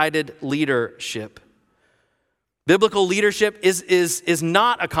Scripture-guided leadership. Biblical leadership is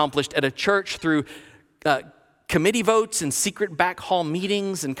not accomplished at a church through committee votes and secret back hall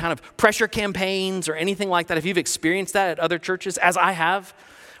meetings and kind of pressure campaigns or anything like that. If you've experienced that at other churches, as I have,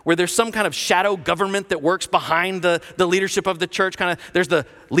 where there's some kind of shadow government that works behind the leadership of the church, there's the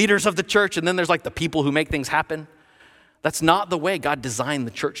leaders of the church and then there's like the people who make things happen. That's not the way God designed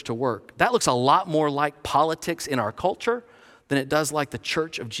the church to work. That looks a lot more like politics in our culture than it does like the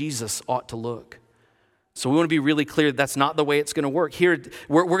church of Jesus ought to look. So we want to be really clear that that's not the way it's going to work. Here,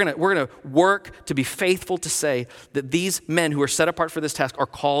 we're going to work to be faithful to say that these men who are set apart for this task are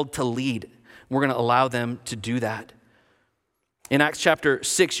called to lead. We're going to allow them to do that. In Acts chapter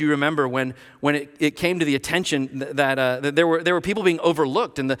 6, you remember when it came to the attention that there were people being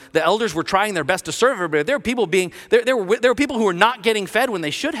overlooked, and the elders were trying their best to serve everybody. There were people who were not getting fed when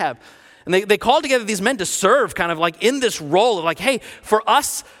they should have. And they called together these men to serve kind of like in this role of like, hey, for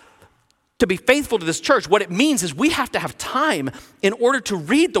us to be faithful to this church, what it means is we have to have time in order to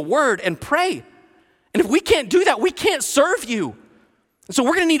read the word and pray. And if we can't do that, we can't serve you. And so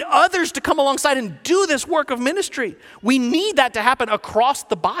we're going to need others to come alongside and do this work of ministry. We need that to happen across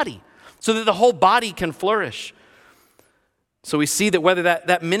the body so that the whole body can flourish. So we see that whether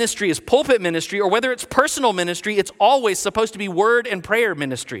that ministry is pulpit ministry or whether it's personal ministry, it's always supposed to be word and prayer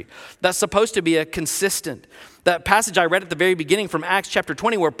ministry. That's supposed to be a consistent. That passage I read at the very beginning from Acts chapter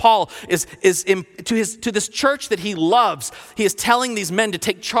 20, where Paul is to this church that he loves, he is telling these men to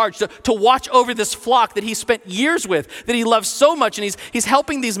take charge, to watch over this flock that he spent years with, that he loves so much, and he's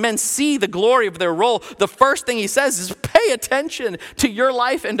helping these men see the glory of their role. The first thing he says is pay attention to your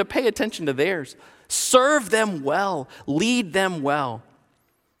life and to pay attention to theirs. Serve them well, lead them well.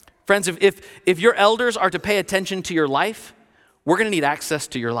 Friends, if your elders are to pay attention to your life, we're going to need access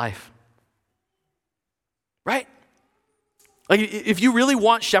to your life. Right? Like if you really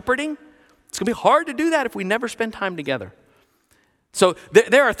want shepherding, it's going to be hard to do that if we never spend time together. So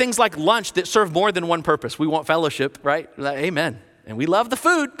there are things like lunch that serve more than one purpose. We want fellowship, right? Amen. And we love the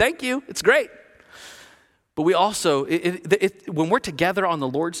food. Thank you. It's great. But we also, when we're together on the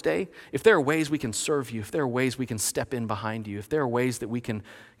Lord's Day, if there are ways we can serve you, if there are ways we can step in behind you, if there are ways that we can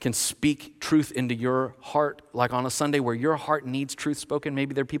speak truth into your heart, like on a Sunday where your heart needs truth spoken,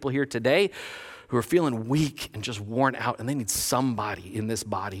 maybe there are people here today who are feeling weak and just worn out, and they need somebody in this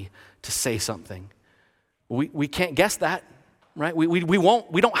body to say something. We can't guess that, right? We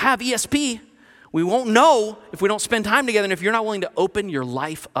don't have ESP. We won't know if we don't spend time together and if you're not willing to open your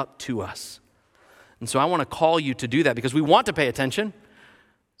life up to us. And so I want to call you to do that because we want to pay attention.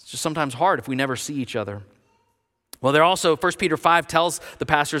 It's just sometimes hard if we never see each other. Well, there also, 1 Peter 5 tells the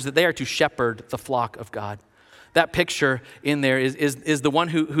pastors that they are to shepherd the flock of God. That picture in there is the one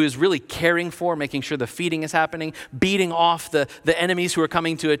who is really caring for, making sure the feeding is happening, beating off the enemies who are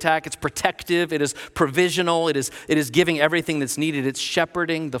coming to attack. It's protective, it is provisional, it is giving everything that's needed. It's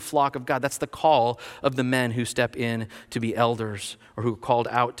shepherding the flock of God. That's the call of the men who step in to be elders or who are called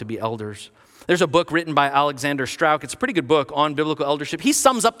out to be elders. There's a book written by Alexander Strauch. It's a pretty good book on biblical eldership. He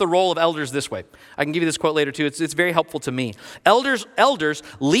sums up the role of elders this way. I can give you this quote later too. It's very helpful to me. Elders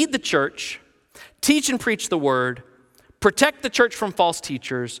lead the church, teach and preach the word, protect the church from false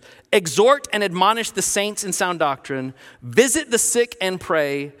teachers, exhort and admonish the saints in sound doctrine, visit the sick and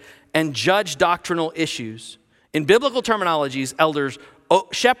pray, and judge doctrinal issues. In biblical terminologies, elders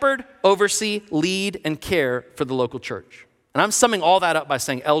shepherd, oversee, lead, and care for the local church. And I'm summing all that up by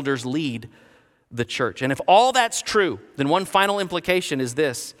saying elders lead the church. And if all that's true, then one final implication is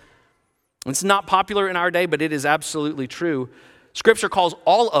this. It's not popular in our day, but it is absolutely true. Scripture calls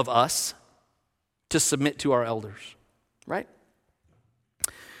all of us to submit to our elders, right?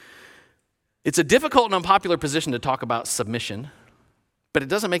 It's a difficult and unpopular position to talk about submission, but it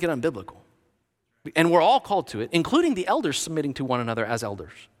doesn't make it unbiblical. And we're all called to it, including the elders submitting to one another as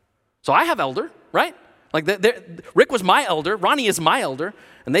elders. So I have elder, right? Like Rick was my elder, Ronnie is my elder,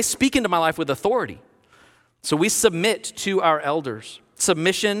 and they speak into my life with authority. So we submit to our elders.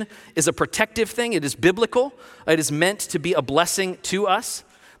 Submission is a protective thing. It is biblical. It is meant to be a blessing to us.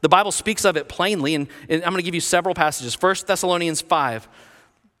 The Bible speaks of it plainly, and I'm going to give you several passages. 1 Thessalonians 5.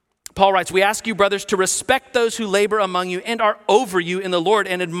 Paul writes, "We ask you, brothers, to respect those who labor among you and are over you in the Lord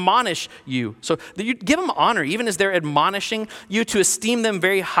and admonish you." So you give them honor, even as they're admonishing you, to esteem them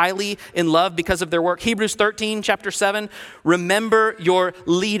very highly in love because of their work. Hebrews 13, chapter 7, remember your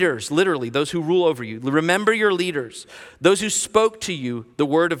leaders, literally those who rule over you. Remember your leaders, those who spoke to you the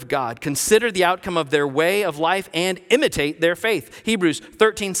word of God. Consider the outcome of their way of life and imitate their faith. Hebrews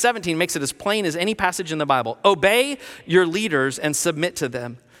 13, 17 makes it as plain as any passage in the Bible. Obey your leaders and submit to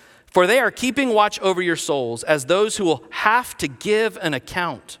them, for they are keeping watch over your souls as those who will have to give an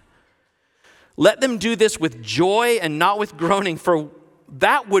account. Let them do this with joy and not with groaning, for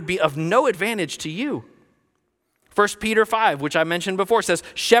that would be of no advantage to you. 1 Peter 5, which I mentioned before, says,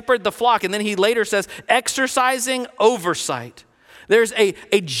 shepherd the flock. And then he later says, exercising oversight. There's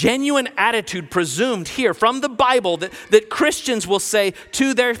a genuine attitude presumed here from the Bible that Christians will say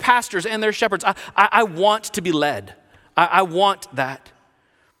to their pastors and their shepherds, I want to be led. I want that.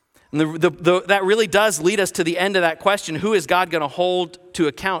 And that really does lead us to the end of that question. Who is God going to hold to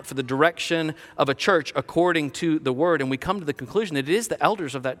account for the direction of a church according to the word? And we come to the conclusion that it is the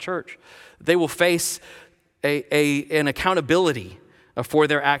elders of that church. They will face an accountability for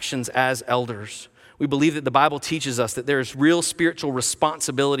their actions as elders. We believe that the Bible teaches us that there is real spiritual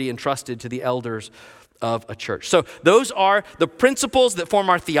responsibility entrusted to the elders of a church. So those are the principles that form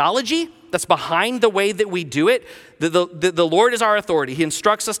our theology. That's behind the way that we do it. The Lord is our authority. He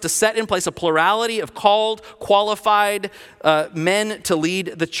instructs us to set in place a plurality of called, qualified men to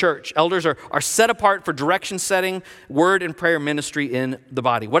lead the church. Elders are set apart for direction setting, word and prayer ministry in the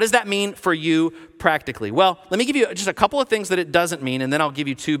body. What does that mean for you practically? Well, let me give you just a couple of things that it doesn't mean, and then I'll give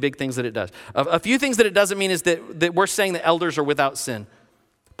you two big things that it does. A few things that it doesn't mean is that we're saying that elders are without sin.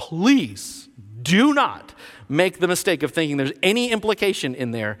 Please Do not make the mistake of thinking there's any implication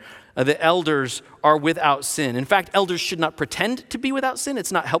in there that elders are without sin. In fact, elders should not pretend to be without sin.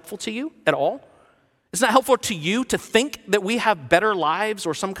 It's not helpful to you at all. It's not helpful to you to think that we have better lives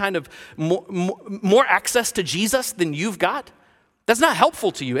or some kind of more access to Jesus than you've got. That's not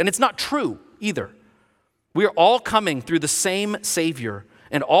helpful to you, and it's not true either. We are all coming through the same Savior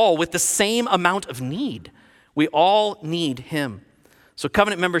and all with the same amount of need. We all need him. So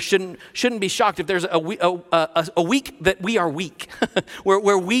covenant members shouldn't be shocked if there's a week that we are weak,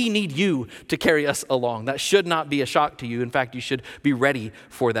 where we need you to carry us along. That should not be a shock to you. In fact, you should be ready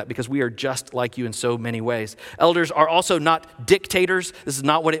for that because we are just like you in so many ways. Elders are also not dictators. This is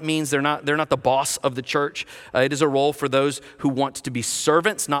not what it means. They're not the boss of the church. It is a role for those who want to be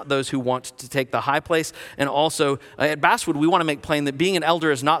servants, not those who want to take the high place. And also at Basswood, we want to make plain that being an elder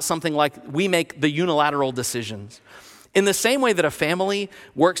is not something like we make the unilateral decisions. In the same way that a family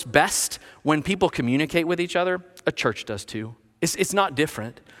works best when people communicate with each other, a church does too. It's not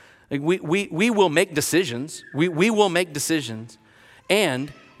different. Like we will make decisions. We will make decisions.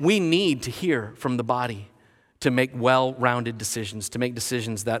 And we need to hear from the body to make well-rounded decisions, to make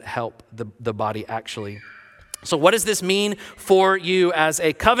decisions that help the body actually. So what does this mean for you as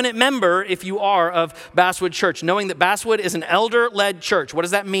a covenant member if you are of Basswood Church? Knowing that Basswood is an elder-led church, what does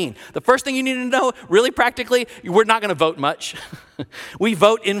that mean? The first thing you need to know, really practically, we're not going to vote much. We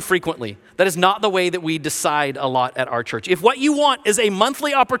vote infrequently. That is not the way that we decide a lot at our church. If what you want is a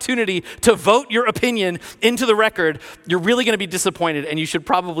monthly opportunity to vote your opinion into the record, you're really going to be disappointed, and you should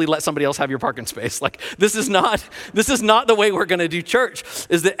probably let somebody else have your parking space. Like this is not the way we're going to do church.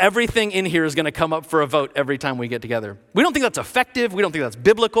 Is that everything in here is going to come up for a vote every time we get together. We don't think that's effective. We don't think that's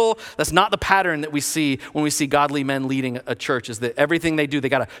biblical. That's not the pattern that we see when we see godly men leading a church. Is that everything they do, they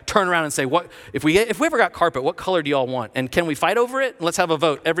got to turn around and say, "What if we ever got carpet? What color do y'all want? And can we fight over it? Let's have a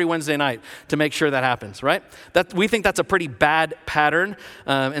vote every Wednesday night to make sure that happens." Right? We think that's a pretty bad pattern,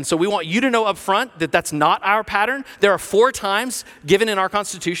 and so we want you to know up front that that's not our pattern. There are 4 times given in our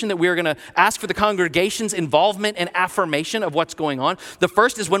Constitution that we are going to ask for the congregation's involvement and affirmation of what's going on. The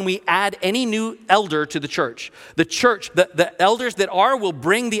first is when we add any new elder to the church. The church, the elders that are, will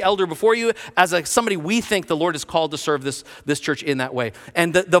bring the elder before you as somebody we think the Lord has called to serve this church in that way.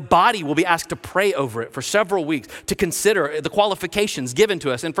 And the body will be asked to pray over it for several weeks, to consider the qualifications given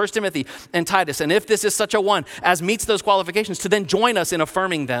to us in 1 Timothy and Titus. And if this is such a one as meets those qualifications, to then join us in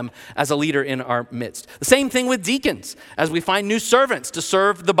affirming them as a leader in our midst. The same thing with deacons. As we find new servants to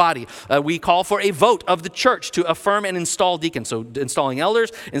serve the body, we call for a vote of the church to affirm and install deacons. So installing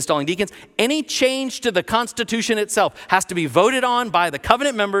elders, installing deacons. Any change to the Constitution itself has to be voted on by the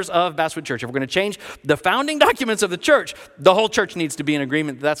covenant members of Basswood Church. If we're going to change the founding documents of the church, the whole church needs to be in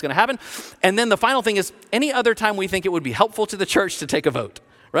agreement that that's going to happen. And then the final thing is any other time we think it would be helpful to the church to take a vote,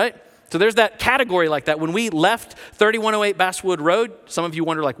 right? So there's that category like that. When we left 3108 Basswood Road, some of you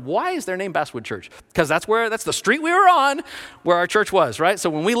wonder, like, why is their name Basswood Church? Because that's the street we were on where our church was, right? So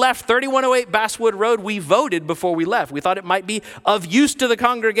when we left 3108 Basswood Road, we voted before we left. We thought it might be of use to the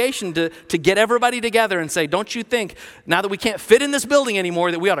congregation to get everybody together and say, don't you think, now that we can't fit in this building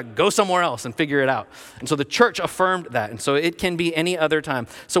anymore, that we ought to go somewhere else and figure it out? And so the church affirmed that. And so it can be any other time.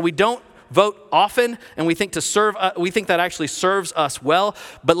 So we don't vote often, and we think that actually serves us well.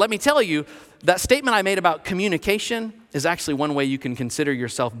 But let me tell you, that statement I made about communication is actually one way you can consider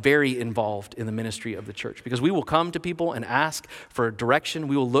yourself very involved in the ministry of the church, because we will come to people and ask for direction.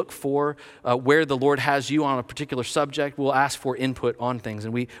 We will look for where the Lord has you on a particular subject. We'll ask for input on things,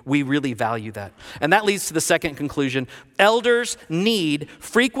 and we really value that. And that leads to the second conclusion. Elders need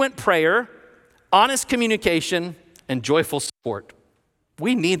frequent prayer, honest communication, and joyful support.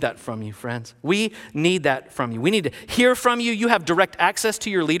 We need that from you, friends. We need that from you. We need to hear from you. You have direct access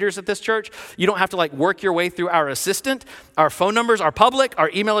to your leaders at this church. You don't have to work your way through our assistant. Our phone numbers are public. Our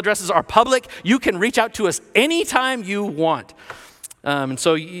email addresses are public. You can reach out to us anytime you want.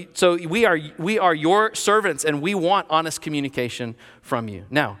 So we are your servants, and we want honest communication from you.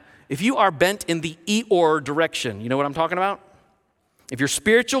 Now, if you are bent in the Eeyore direction, you know what I'm talking about? If your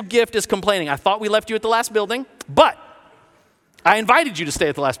spiritual gift is complaining, I thought we left you at the last building, but I invited you to stay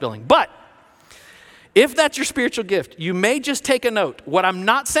at the last building. But if that's your spiritual gift, you may just take a note. What I'm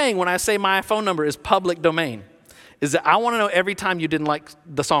not saying when I say my phone number is public domain is that I want to know every time you didn't like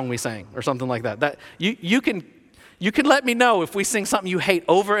the song we sang or something like that. That you can let me know if we sing something you hate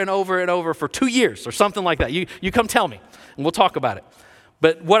over and over and over for 2 years or something like that. You come tell me, and we'll talk about it.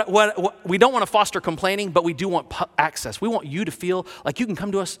 But what we don't want to foster complaining, but we do want access. We want you to feel like you can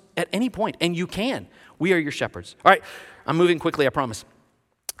come to us at any point, and you can. We are your shepherds. All right, I'm moving quickly, I promise.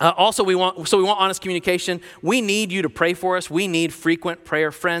 Also, we want honest communication. We need you to pray for us. We need frequent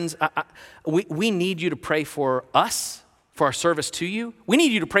prayer. Friends, we need you to pray for us, for our service to you. We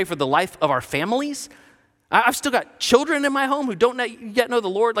need you to pray for the life of our families. I've still got children in my home who don't yet know the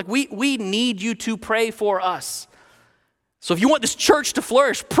Lord. Like we need you to pray for us. So if you want this church to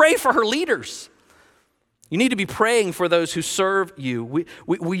flourish, pray for her leaders. You need to be praying for those who serve you.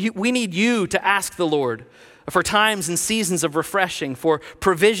 We need you to ask the Lord for times and seasons of refreshing, for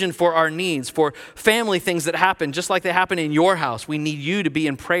provision for our needs, for family things that happen just like they happen in your house. We need you to be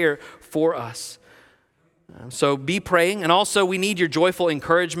in prayer for us. So be praying, and also we need your joyful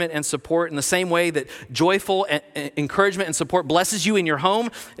encouragement and support. In the same way that joyful encouragement and support blesses you in your home,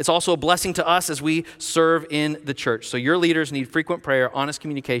 it's also a blessing to us as we serve in the church. So your leaders need frequent prayer, honest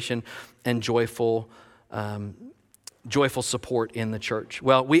communication, and joyful support in the church.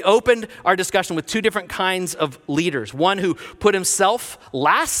 Well, we opened our discussion with two different kinds of leaders. One who put himself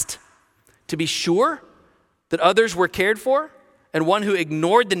last to be sure that others were cared for, and one who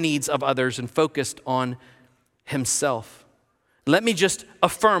ignored the needs of others and focused on himself. Let me just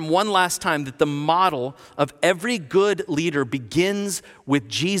affirm one last time that the model of every good leader begins with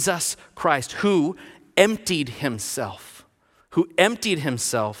Jesus Christ, who emptied himself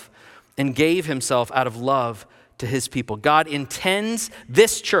and gave himself out of love to his people. God intends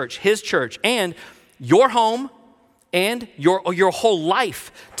this church, his church, and your home and your whole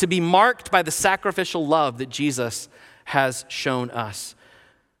life to be marked by the sacrificial love that Jesus has shown us.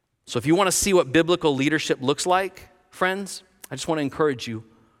 So if you want to see what biblical leadership looks like, friends, I just want to encourage you,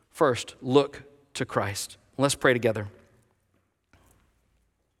 first, look to Christ. Let's pray together.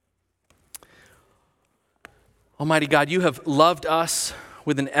 Almighty God, you have loved us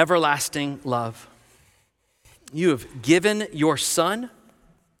with an everlasting love. You have given your Son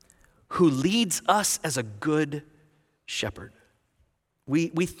who leads us as a good shepherd. We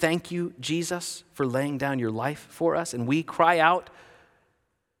thank you, Jesus, for laying down your life for us, and we cry out,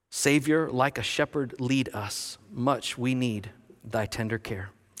 Savior, like a shepherd, lead us. Much we need thy tender care.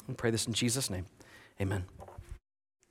 We pray this in Jesus' name. Amen.